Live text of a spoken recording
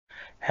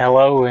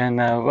Hello and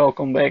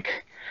welcome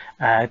back.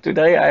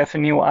 Today I have a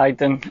new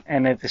item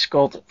and it is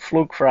called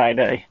Fluke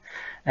Friday.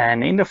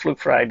 And in the Fluke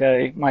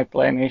Friday, my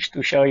plan is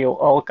to show you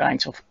all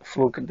kinds of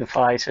Fluke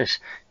devices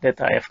that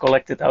I have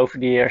collected over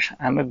the years.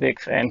 I'm a big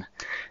fan.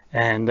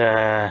 And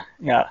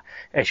yeah,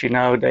 as you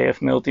know, they have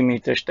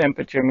multimeters,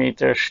 temperature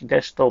meters,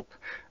 desktop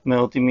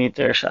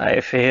multimeters. I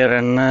have here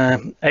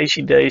an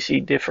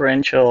AC/DC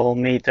differential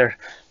meter,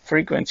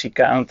 frequency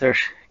counters,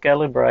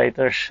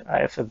 calibrators.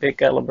 I have a big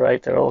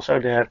calibrator also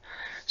there.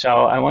 So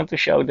I want to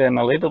show them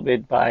a little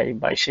bit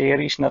by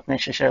series, not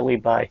necessarily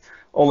by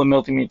all the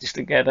multimeters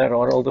together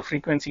or all the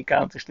frequency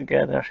counters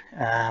together.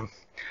 I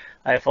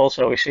have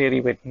also a Serie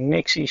with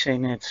mixies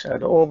in it, so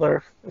the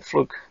older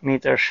Fluke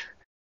meters.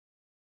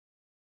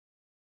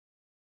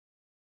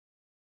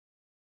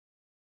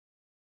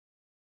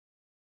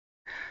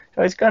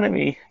 So it's gonna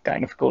be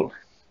kind of cool.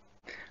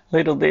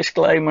 Little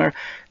disclaimer,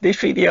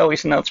 this video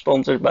is not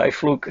sponsored by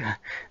Fluke.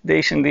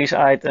 These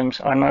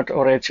items are not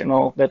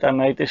original, but I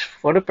made this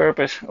for the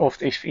purpose of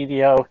this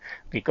video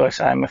because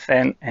I'm a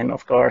fan and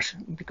of course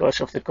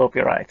because of the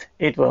copyright.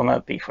 It will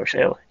not be for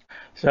sale.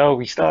 So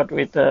we start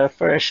with the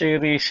first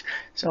series.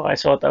 So I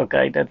thought,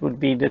 okay, that would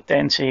be the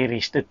 10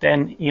 series, the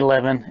 10,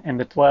 11 and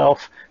the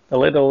 12. The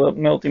little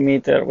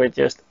multimeter with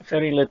just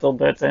very little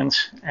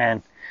buttons,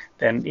 and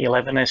then the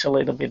 11 has a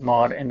little bit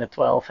more and the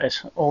 12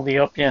 has all the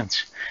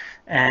options.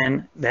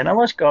 And then I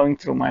was going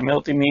through my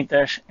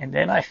multimeters and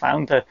then I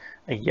found a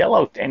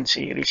yellow 10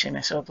 series and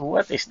I thought,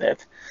 what is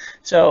that?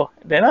 So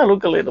then I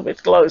look a little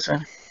bit closer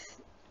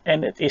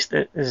and it is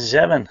the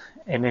 7,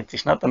 and it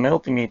is not a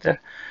multimeter,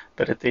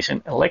 but it is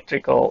an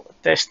electrical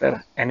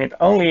tester and it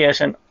only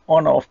has an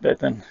on-off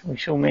button. We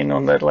zoom in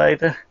on that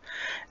later.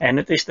 And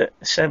it is the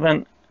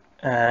 7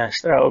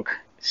 stroke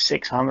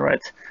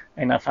 600,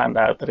 and I found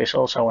out there is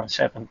also a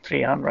 7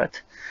 300.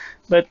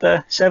 But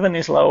the 7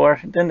 is lower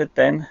than the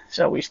 10,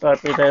 so we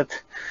start with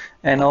that.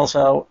 And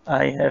also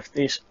I have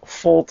this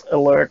fault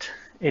alert.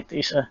 It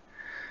is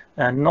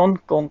a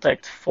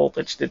non-contact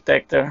voltage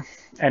detector,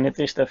 and it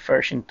is the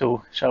version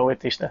 2. So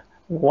it is the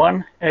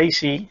 1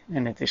 AC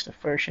and it is the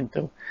version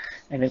 2.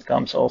 And it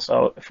comes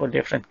also for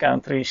different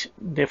countries,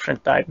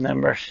 different type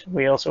numbers.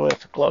 We also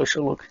have a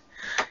closer look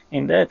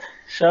in that.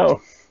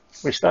 So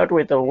we start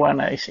with the 1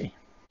 AC.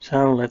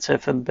 So let's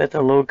have a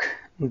better look.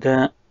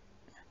 The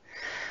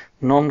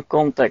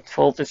non-contact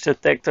voltage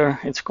detector,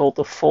 it's called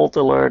the fault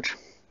alert,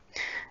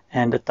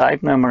 and the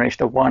type number is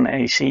the 1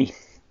 AC,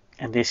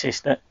 and this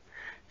is the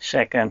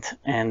second,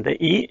 and the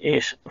E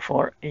is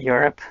for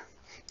Europe.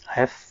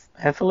 I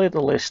have a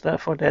little list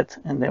for that,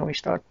 and then we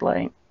start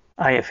playing.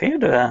 I have here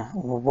the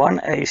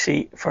 1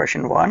 AC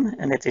version 1,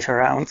 and it is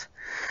round.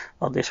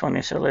 Well, this one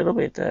is a little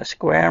bit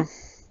square.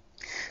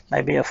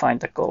 Maybe I'll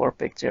find a color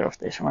picture of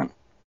this one.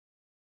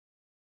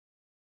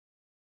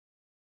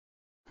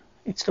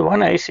 It's the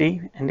 1 AC,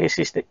 and this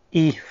is the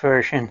E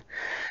version.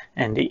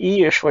 And the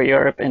E is for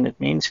Europe, and it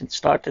means it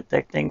starts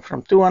detecting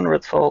from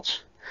 200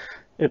 volts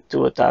up to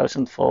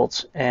 1000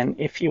 volts. And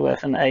if you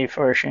have an A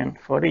version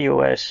for the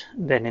US,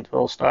 then it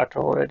will start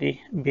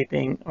already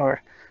beeping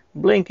or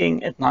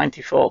blinking at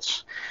 90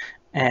 volts.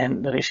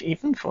 And there is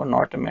even for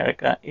North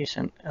America is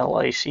an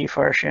LAC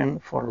version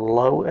for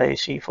low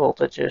AC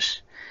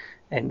voltages,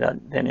 and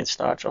then it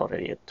starts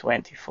already at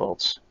 20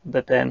 volts.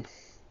 But then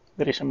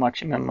there is a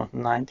maximum of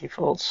 90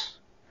 volts.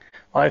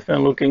 I've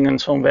been looking on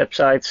some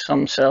websites,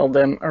 some sell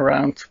them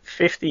around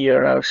 50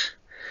 euros.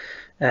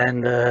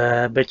 And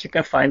but you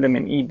can find them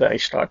in eBay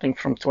starting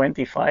from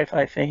 25,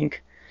 I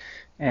think.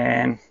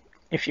 And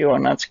if you are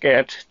not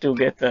scared to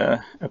get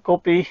a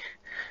copy,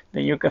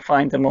 then you can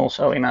find them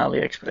also in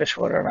AliExpress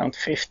for around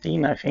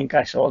 15. I think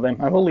I saw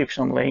them. I will leave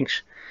some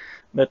links.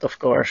 But of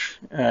course,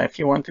 if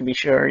you want to be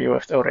sure you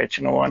have the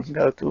original one,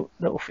 go to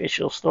the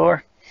official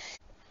store.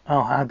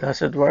 Oh, how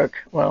does it work?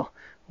 Well,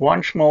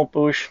 one small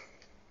push,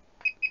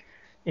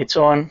 it's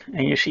on,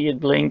 and you see it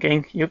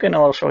blinking. You can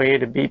also hear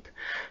the beep.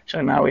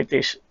 So now it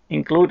is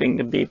including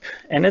the beep,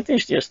 and it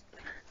is just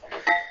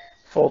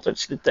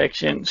voltage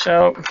detection.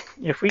 So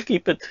if we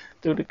keep it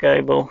to the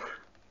cable,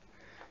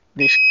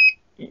 this,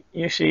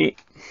 you see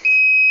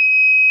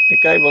the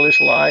cable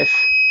is live.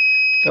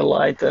 The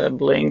light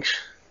blinks.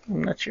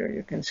 I'm not sure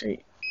you can see,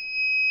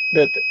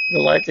 but the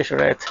light is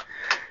red.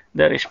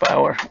 There is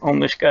power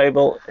on this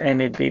cable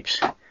and it beeps.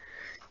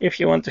 If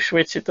you want to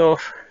switch it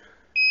off,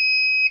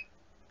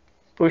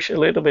 push a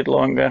little bit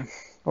longer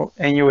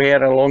and you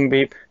hear a long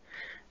beep,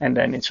 and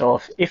then it's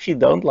off. If you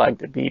don't like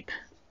the beep,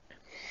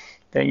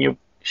 then you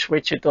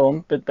switch it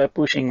on, but by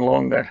pushing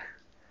longer.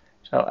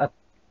 So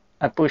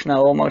I push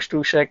now almost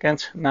 2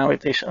 seconds. Now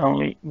it is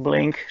only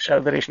blink, so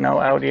there is no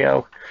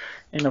audio.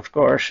 And of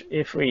course,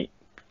 if we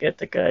get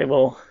the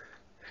cable,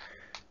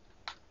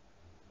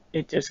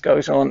 it just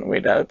goes on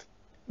without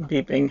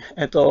beeping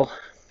at all.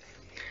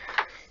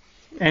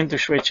 And to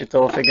switch it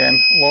off again,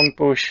 long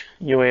push,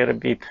 you hear a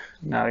beep.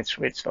 Now it's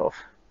switched off.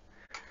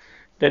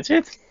 That's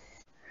it.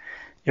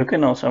 You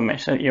can also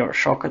measure your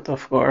socket,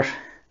 of course.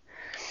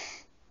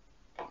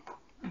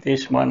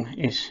 This one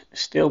is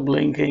still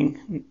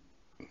blinking.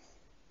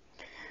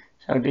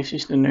 So this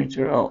is the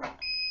neutral.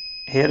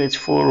 Here it's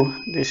full.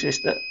 This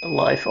is the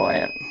live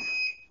wire.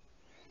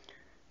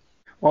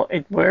 Well,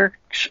 it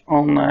works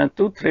on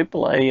two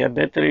AAA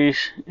batteries,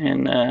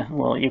 and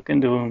well, you can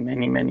do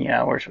many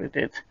hours with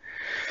it.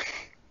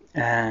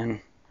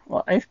 And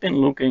well, I've been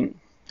looking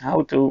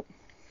how to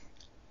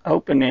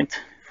open it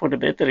for the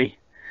battery,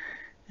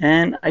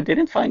 and I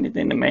didn't find it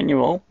in the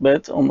manual,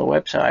 but on the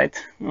website,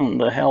 on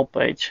the help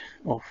page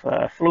of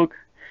Fluke,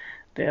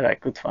 there I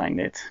could find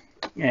it.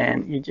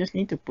 And you just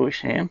need to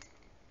push here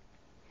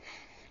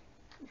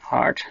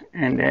hard,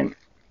 and then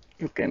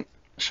you can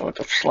sort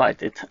of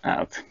slide it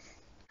out.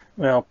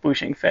 Well,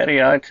 pushing very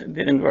hard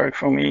didn't work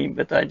for me,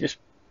 but I just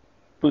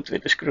put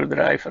with a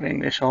screwdriver in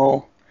this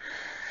hole,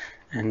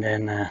 and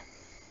then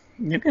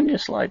you can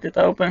just slide it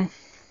open,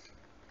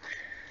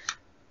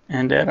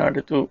 and there are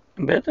the two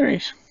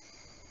batteries.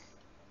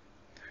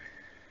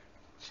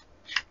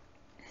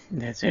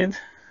 That's it.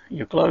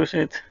 You close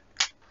it,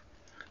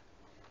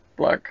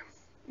 plug,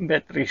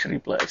 batteries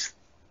replaced.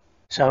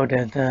 So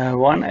that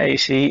one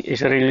AC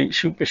is really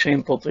super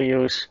simple to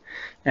use,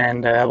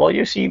 and well,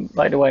 you see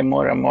by the way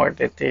more and more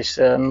that this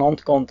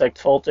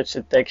non-contact voltage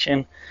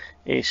detection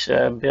is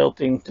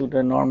built into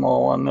the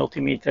normal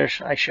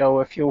multimeters. I show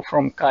a few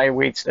from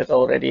Kaiwitz that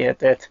already had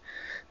that,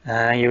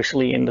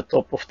 usually in the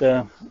top of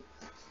the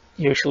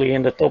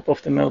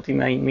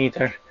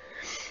multimeter,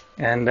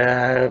 and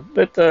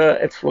but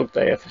at Fluke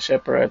they have a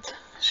separate.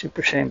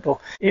 Super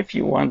simple. If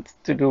you want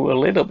to do a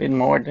little bit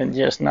more than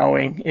just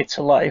knowing it's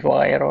a live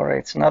wire or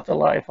it's not a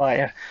live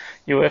wire,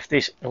 you have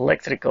this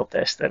electrical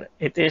tester.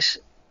 It has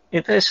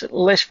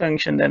less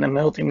function than a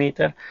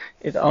multimeter.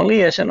 It only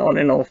has an on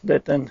and off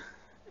button,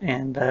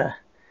 and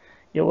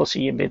you will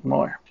see a bit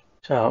more.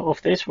 So of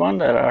this one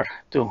there are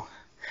two.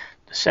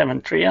 The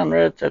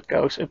 7300 that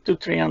goes up to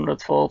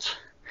 300 volts,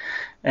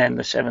 and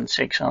the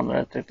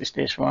 7600 that is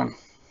this one.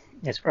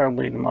 It's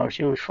probably the most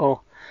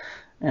useful,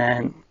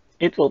 and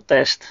it will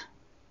test,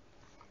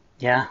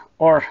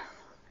 or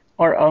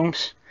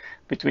ohms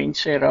between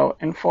 0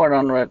 and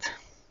 400,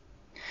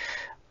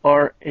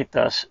 or it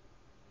does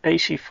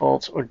AC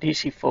volts or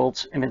DC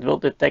volts, and it will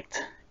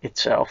detect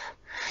itself.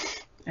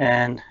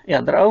 And yeah,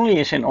 there only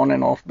is an on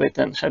and off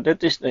button, so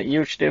that is the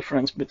huge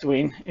difference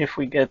between if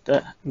we get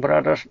the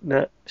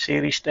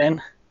Serie 10,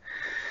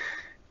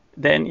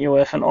 then you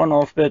have an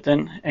on-off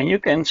button, and you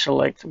can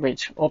select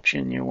which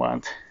option you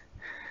want.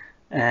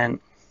 And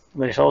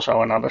there's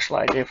also another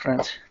slight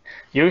difference.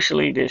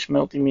 Usually these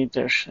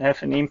multimeters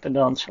have an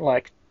impedance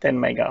like 10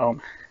 mega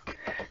ohm.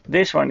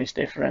 This one is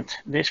different.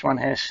 This one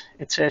has,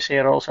 it says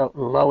here also,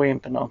 low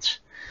impedance.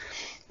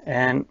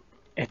 And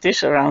it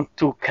is around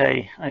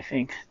 2K, I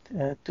think,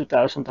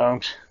 2000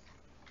 ohms.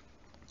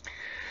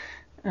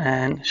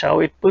 And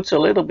so it puts a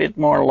little bit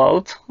more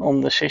load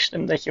on the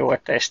system that you are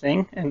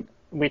testing. And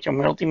with your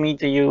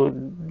multimeter you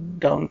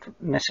don't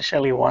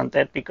necessarily want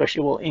that because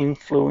you will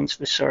influence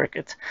the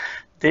circuit.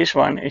 This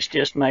one is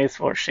just made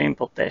for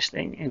simple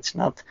testing. It's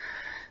not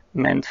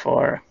meant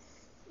for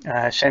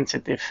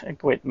sensitive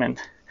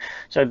equipment.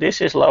 So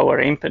this is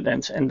lower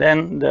impedance, and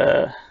then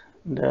the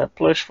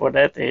plus for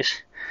that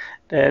is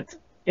that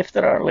if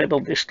there are little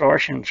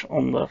distortions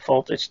on the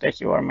voltage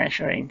that you are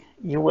measuring,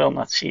 you will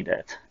not see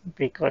that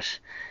because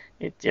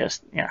it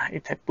just,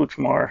 it puts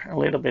a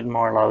little bit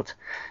more load.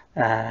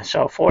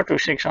 So 4 to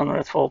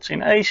 600 volts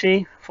in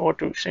AC, 4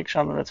 to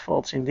 600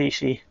 volts in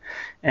DC,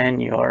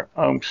 and your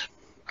ohms.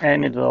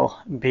 And it will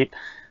beep,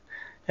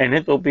 and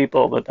it will beep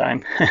all the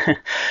time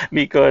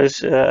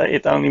because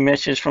it only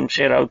measures from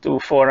 0 to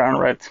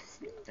 400,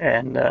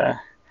 and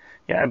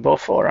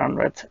above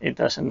 400 it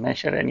doesn't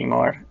measure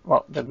anymore.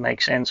 Well, that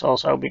makes sense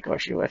also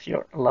because you have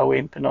your low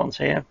impedance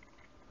here.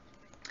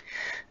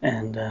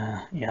 And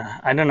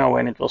I don't know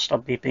when it will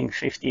stop beeping,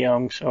 50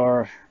 ohms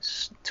or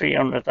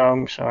 300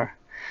 ohms, or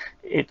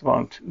it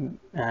won't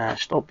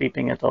stop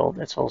beeping at all.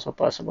 That's also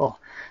possible.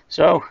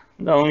 So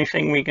the only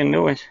thing we can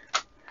do is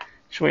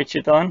switch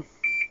it on,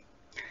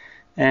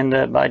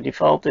 and by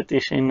default it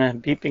is in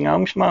beeping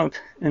ohms mode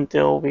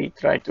until we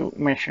try to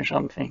measure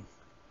something.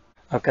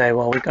 Okay,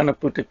 well, we're gonna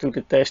put it to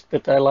the test,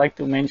 but I like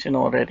to mention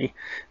already,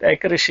 the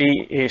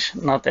accuracy is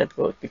not that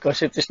good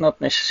because it is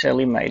not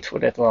necessarily made for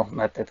that. Well,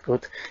 not that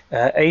good.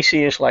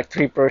 AC is like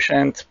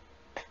 3%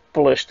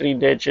 plus 3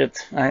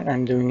 digit.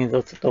 I'm doing it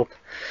at the top.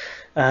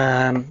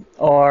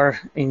 Or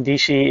in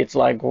DC it's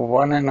like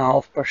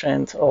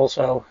 1.5%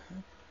 also,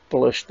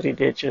 plus 3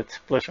 digits,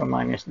 plus or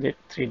minus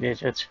 3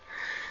 digits.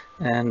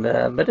 And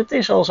but it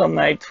is also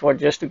made for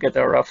just to get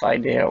a rough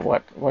idea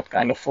what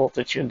kind of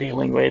voltage you're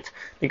dealing with,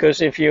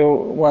 because if you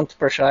want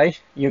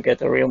precise, you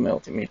get a real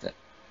multimeter.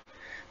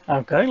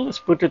 Okay, let's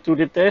put it to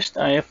the test.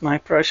 I have my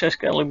process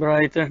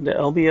calibrator, the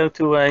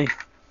LBO2A.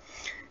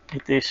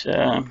 It is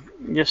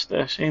just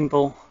a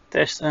simple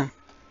tester.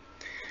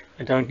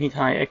 I don't need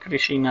high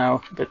accuracy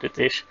now, but it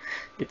is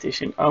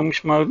in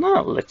ohms mode.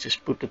 Now let's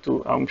just put it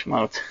to ohms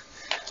mode.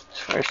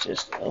 First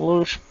just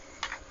loose,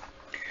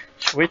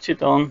 switch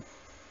it on.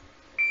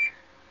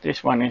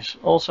 This one is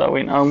also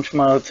in ohms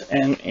mode,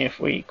 and if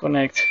we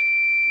connect,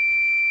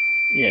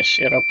 yes,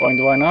 0.1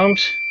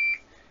 ohms,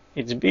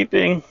 It's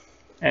beeping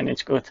and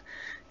it's good.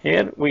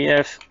 Here we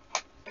have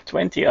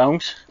 20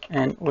 ohms,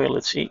 and will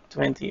it see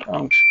 20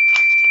 ohms?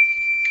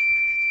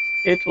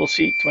 It will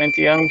see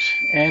 20 ohms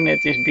and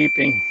it is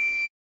beeping.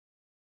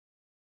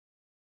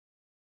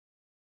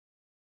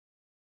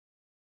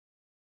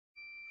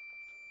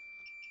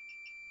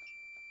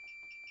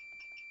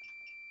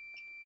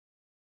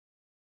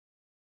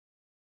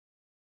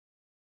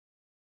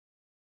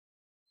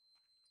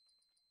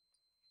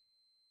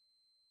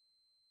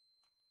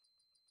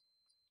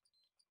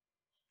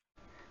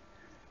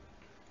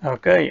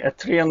 Okay, at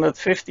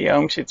 350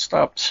 ohms it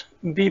stops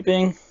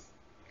beeping,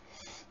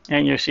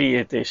 and you see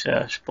it is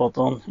spot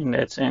on in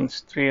that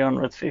sense.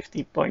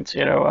 350.0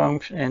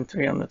 ohms and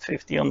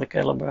 350 on the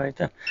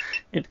calibrator.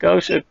 It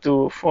goes up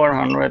to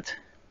 400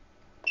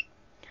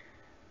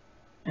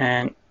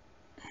 and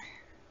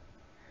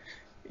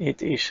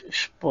it is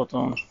spot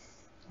on.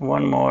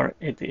 One more,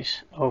 it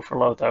is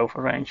overload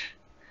overrange.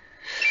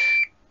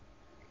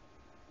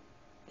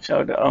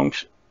 So the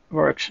ohms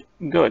works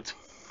good.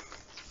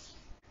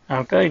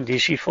 Okay,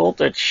 DC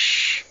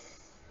voltage.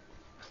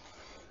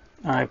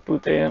 I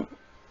put in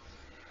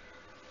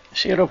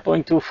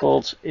 0.2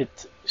 volts.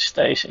 It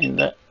stays in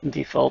the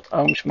default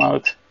ohms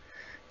mode.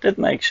 That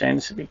makes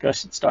sense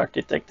because it starts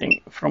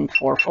detecting from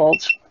 4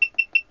 volts.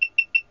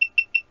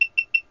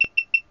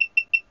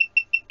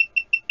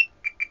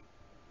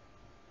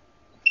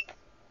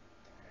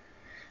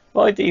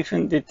 Well, it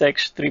even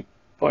detects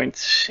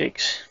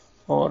 3.6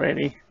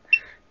 already.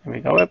 And we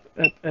go up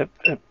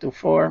to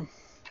 4.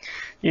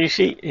 You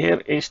see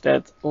here is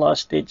that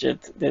last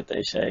digit that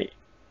they say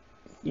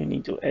you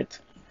need to add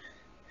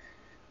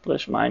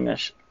plus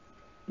minus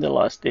the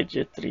last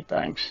digit 3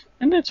 times,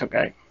 and that's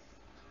okay.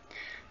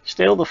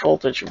 Still the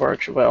voltage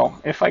works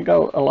well. If I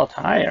go a lot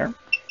higher,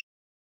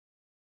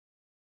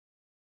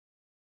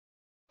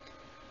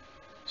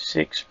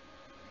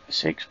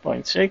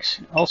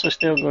 6.6, also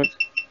still good.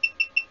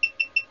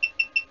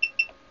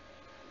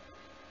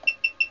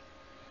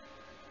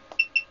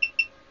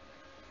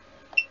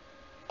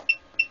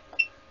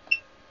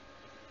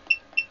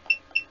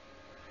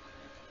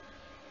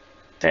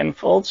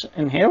 Volts,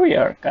 and here we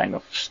are kind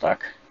of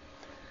stuck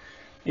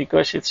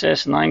because it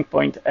says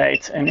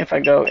 9.8, and if I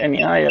go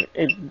any higher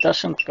it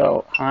doesn't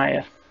go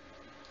higher.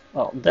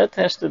 Well, that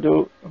has to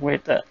do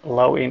with the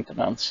low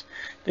impedance.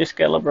 This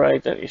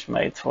calibrator is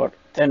made for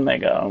 10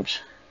 mega ohms,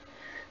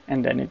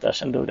 and then it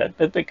doesn't do that,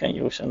 but we can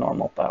use a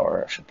normal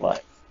power supply.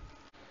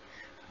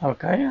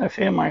 Okay, I have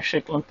here my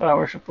cyclone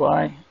power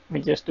supply.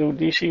 We just do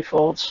DC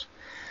volts.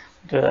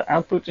 The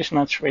output is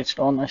not switched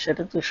on. I set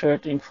it to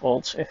 13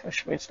 volts. If I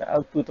switch the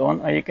output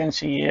on, you can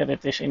see here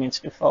it is in its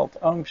default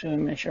ohms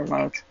measure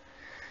mode.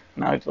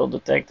 Now it will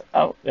detect,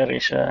 oh, there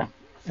is a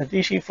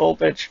DC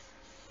voltage,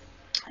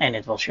 and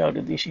it will show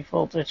the DC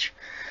voltage.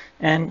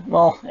 And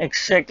well,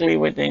 exactly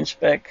within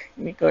spec,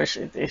 because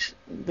it is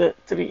the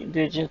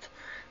 3-digit.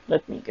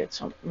 Let me get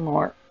some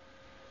more.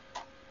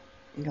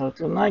 Go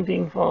to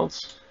 19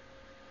 volts,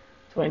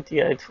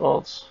 28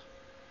 volts,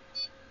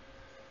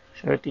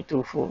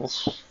 32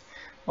 volts.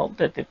 Well,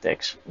 that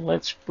detects.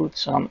 Let's put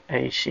some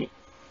AC.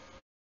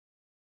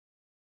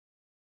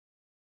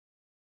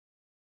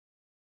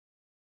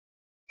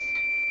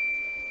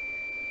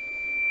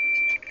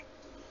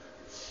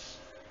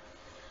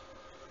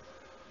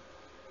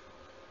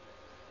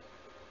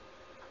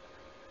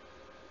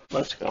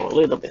 Let's go a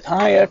little bit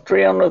higher,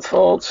 300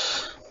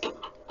 volts.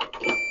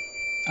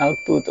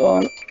 Output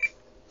on.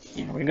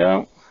 Here we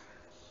go.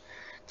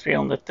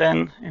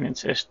 310, and it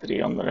says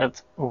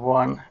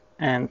 301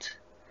 and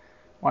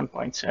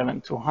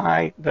 1.7 too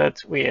high, but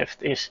we have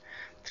this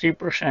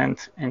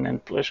 3% and then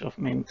plus or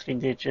min 3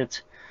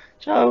 digits.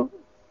 So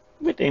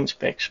within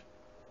specs.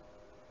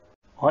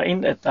 Well,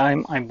 in that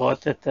time I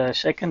bought it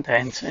second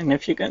hand, and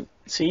if you can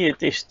see,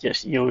 it is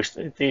just used.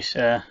 It is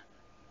a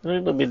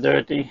little bit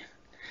dirty.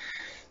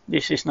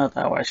 This is not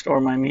how I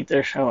store my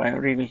meter, so I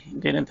really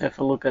didn't have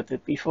a look at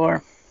it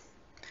before.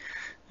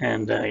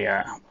 And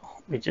yeah,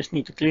 we just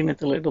need to clean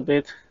it a little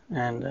bit,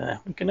 and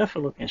we can have a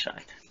look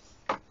inside.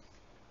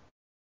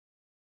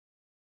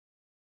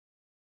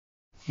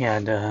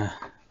 Yeah,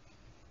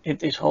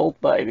 it is held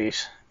by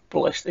these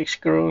plastic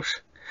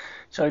screws,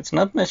 so it's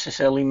not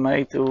necessarily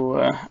made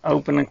to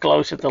open and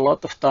close it a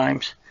lot of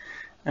times.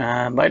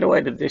 By the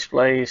way, the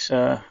display is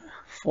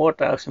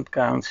 4000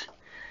 counts,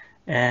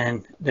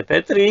 and the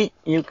battery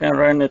you can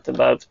run it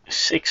about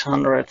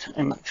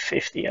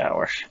 650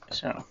 hours.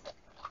 So,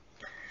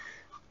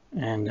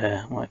 and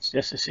well, it's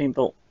just a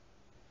simple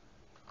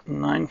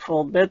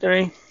 9-volt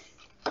battery,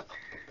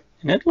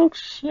 and it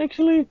looks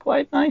actually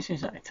quite nice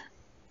inside.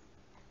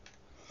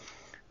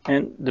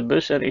 And the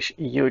buzzer is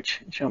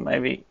huge, so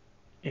maybe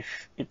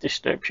if it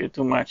disturbs you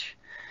too much,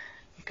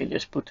 you can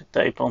just put the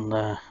tape on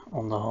the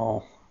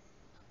hole.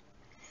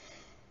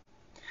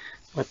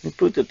 Let me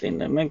put it in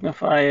the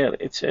magnifier.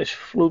 It says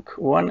Fluke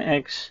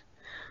 1X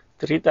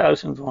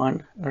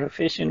 3001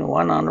 revision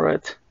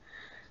 100,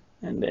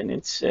 and then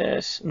it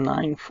says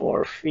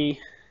 94V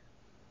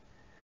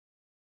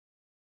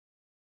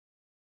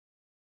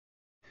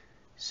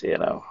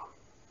 0.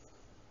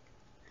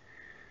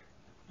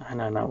 I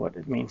don't know what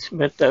it means,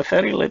 but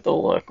very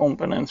little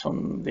components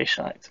on this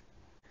side.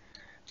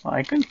 Well,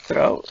 I can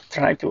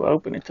try to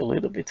open it a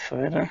little bit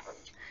further.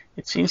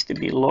 It seems to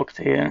be locked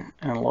here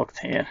and locked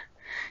here.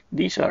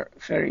 These are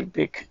very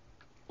big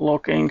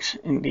lockings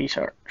and these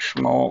are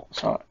small,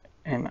 so,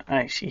 and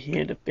I see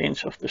here the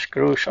pins of the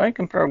screw, so I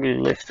can probably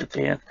lift it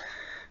here.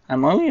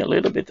 I'm only a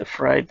little bit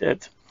afraid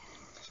that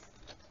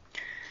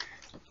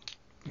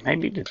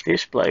maybe the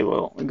display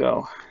will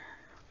go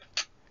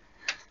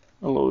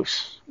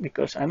loose,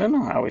 because I don't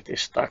know how it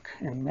is stuck,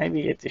 and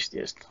maybe it is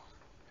just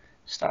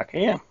stuck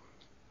here.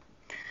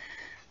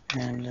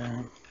 And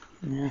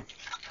yeah,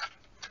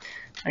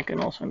 I can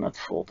also not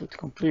fold it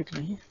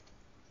completely,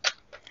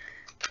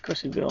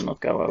 because it will not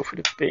go over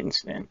the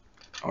pins then,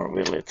 or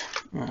will it?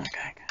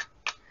 Okay,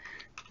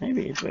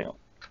 maybe it will.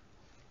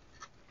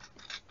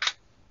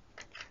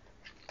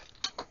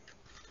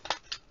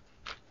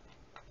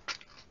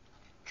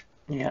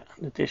 Yeah,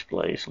 the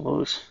display is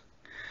loose.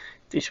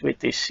 It is with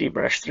these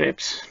zebra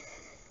strips.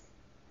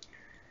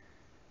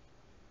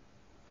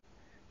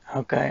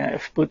 Okay,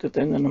 I've put it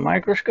under the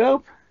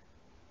microscope.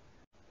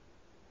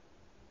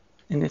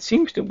 And it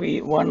seems to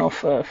be one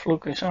of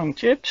Fluke's own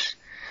chips,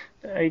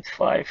 the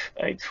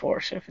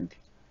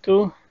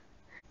 858472.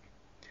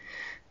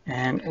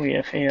 And we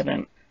have here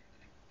an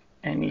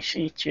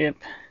NEC chip.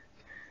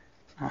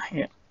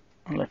 Here,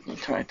 let me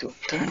try to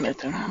turn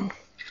it around.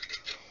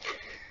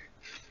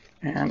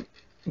 And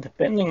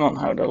depending on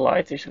how the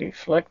light is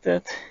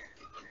reflected,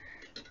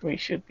 we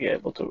should be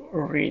able to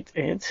read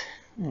it.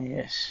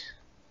 Yes,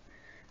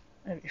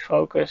 maybe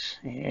focus.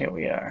 Here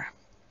we are.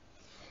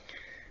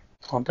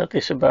 Well, that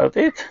is about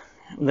it.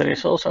 There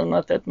is also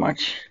not that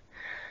much,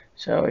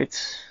 so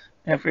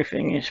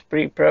everything is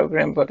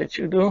pre-programmed what it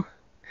should do.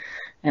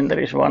 And there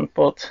is one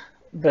pot,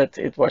 but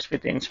it was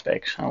within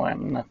specs, so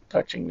I'm not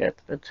touching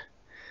that. But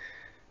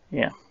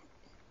yeah,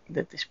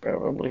 that is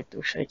probably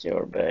to set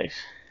your base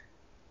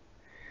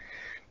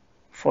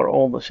for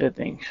all the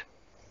settings.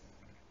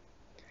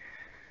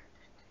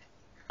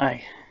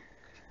 I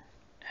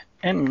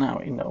am now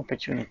in the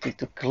opportunity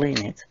to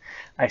clean it.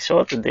 I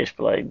thought the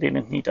display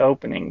didn't need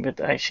opening, but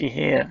I see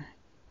here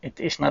it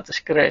is not a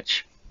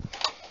scratch.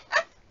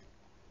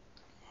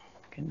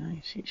 Can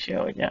I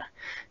show it? Yeah,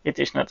 it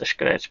is not a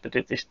scratch, but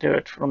it is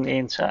dirt from the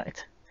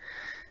inside.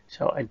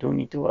 So I do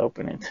need to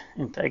open it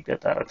and take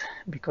that out,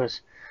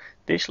 because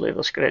this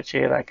little scratch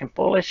here I can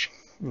polish,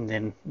 and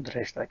then the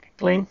rest I can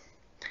clean.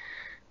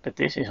 But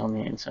this is on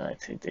the inside.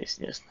 It is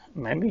just,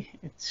 maybe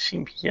it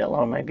seems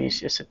yellow, maybe it's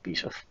just a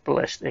piece of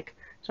plastic.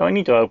 So I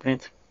need to open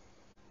it.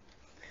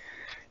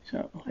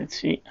 So let's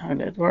see how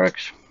that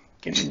works.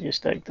 Can we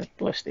just take the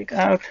plastic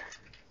out?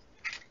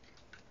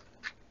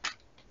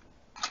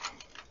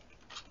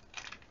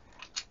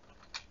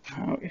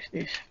 How is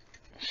this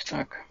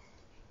stuck?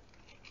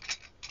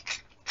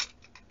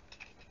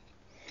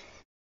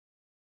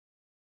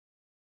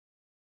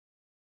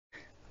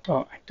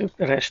 Well, I took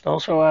the rest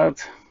also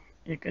out.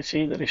 You can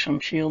see there is some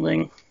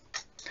shielding.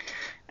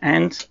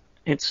 And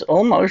it's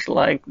almost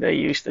like they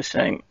use the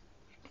same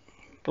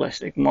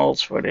plastic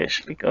molds for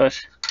this, because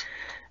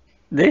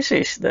this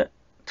is the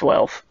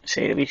 12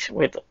 series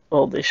with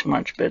all these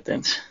smudge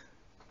buttons.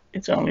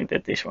 It's only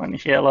that this one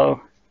is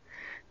yellow,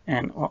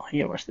 and well,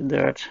 here was the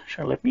dirt.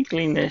 So let me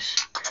clean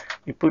this.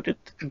 We put it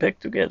back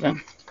together,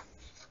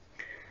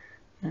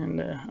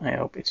 and I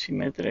hope it's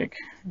symmetric.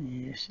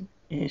 Yes,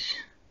 it is.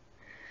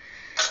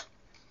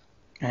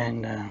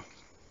 And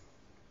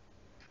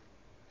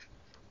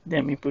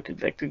then we put it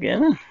back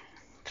together.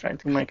 Try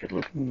to make it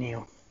look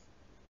new.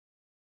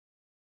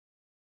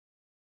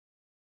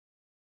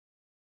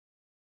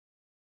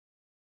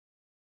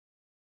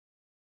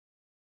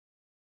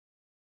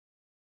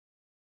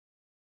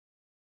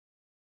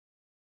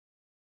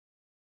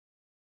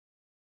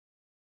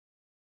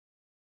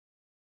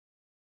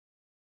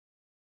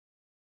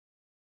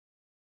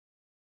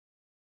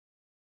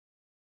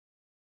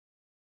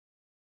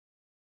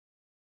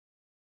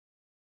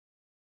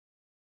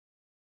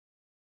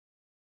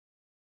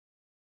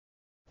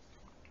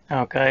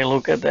 Okay,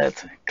 look at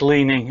that.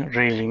 Cleaning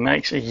really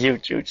makes a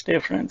huge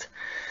difference.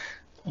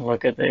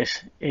 Look at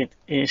this. It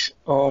is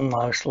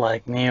almost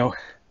like new.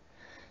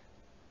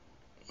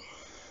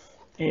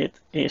 It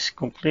is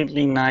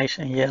completely nice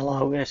and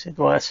yellow as it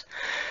was.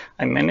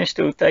 I managed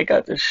to take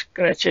out the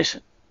scratches.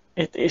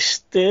 It is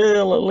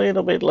still a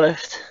little bit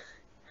left,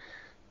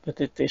 but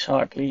it is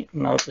hardly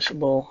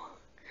noticeable.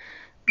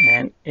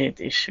 And it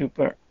is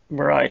super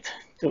bright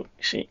to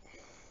see.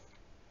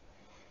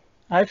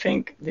 I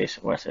think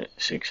this was a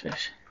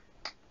success.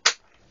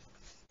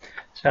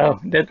 So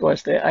that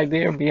was the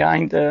idea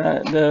behind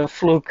the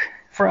Fluke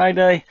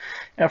Friday.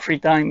 Every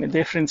time a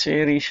different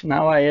series.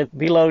 Now I had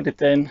below the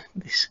 10,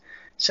 this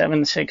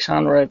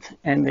 7600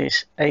 and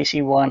this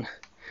AC1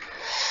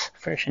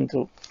 version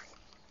 2.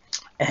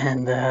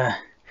 And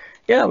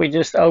yeah, we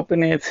just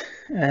open it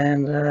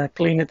and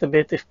clean it a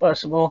bit if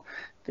possible.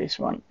 This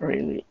one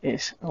really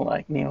is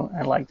like new.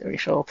 I like the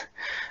result.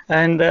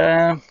 And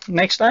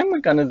next time we're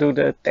gonna do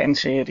the 10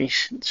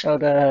 series. So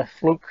the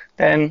Fluke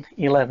 10,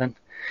 11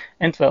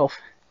 and 12.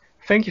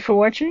 Thank you for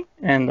watching,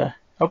 and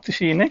hope to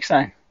see you next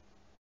time.